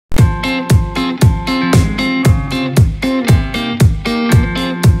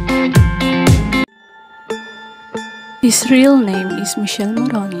His real name is Michele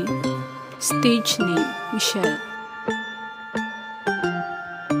Morrone. Stage name, Michele.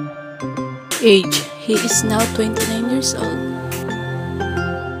 Age, he is now 29 years old.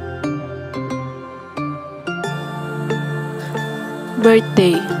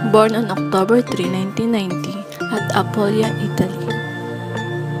 Birthday, born on October 3, 1990 at Apollo, Italy.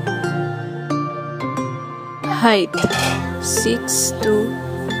 Height, 6'2"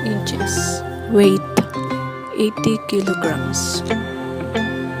 inches. Weight, 80 kilograms.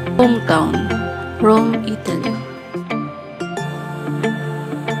 Hometown, Rome, Italy.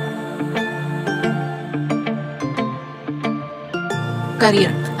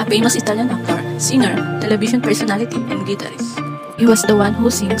 Career, a famous Italian actor, singer, television personality, and guitarist. He was the one who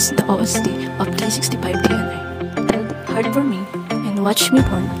sings the OST of 365 DNA. Tell Hard For Me and Watch Me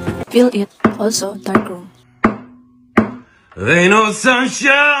Burn. Feel It, also Dark Room. Ain't no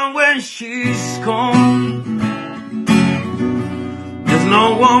sunshine when she's gone. There's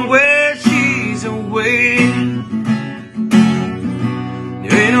no one where she's away.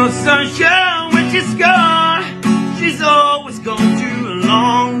 There ain't no sunshine when she's gone. She's always gone too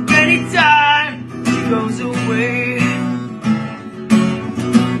long. Anytime she goes away,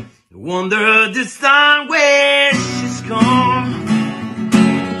 I wonder this time where she's gone.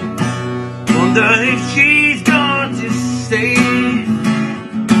 Wonder if she's gone to stay.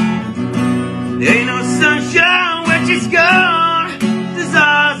 There ain't no sunshine when she's gone. There's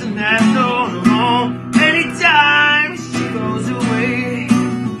ours and that's no home. Anytime she goes away.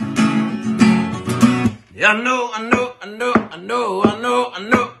 I know, and I'm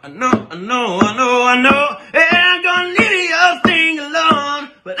gonna leave your thing alone,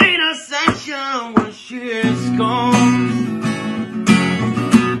 but ain't no sunshine when she's gone.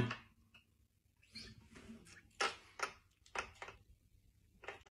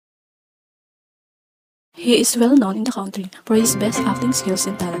 He is well known in the country for his best acting skills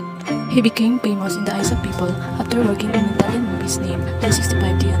and talent. He became famous in the eyes of people after working in Italian movies named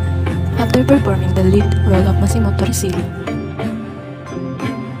 365 DNA, after performing the lead role of Massimo Torricelli.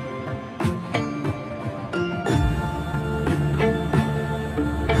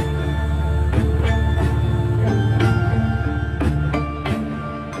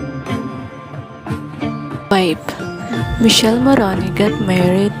 Wife, Michele Morrone got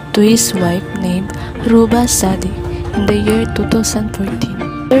married to his wife named Ruba Sadi in the year 2014.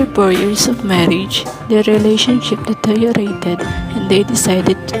 After 4 years of marriage, their relationship deteriorated and they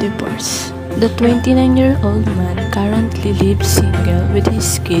decided to divorce. The 29-year-old man currently lives single with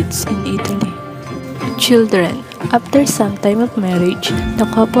his kids in Italy. Children, after some time of marriage, the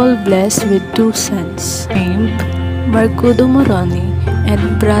couple blessed with 2 sons named Marcudo Morrone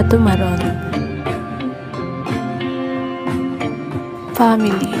and Brado Morrone.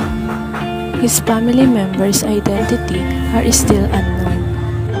 Family. His family members' identity are still unknown.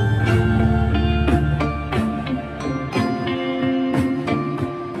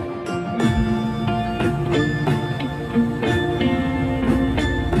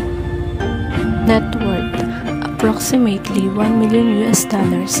 Net worth, approximately $1 million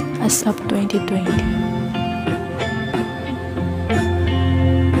as of 2020.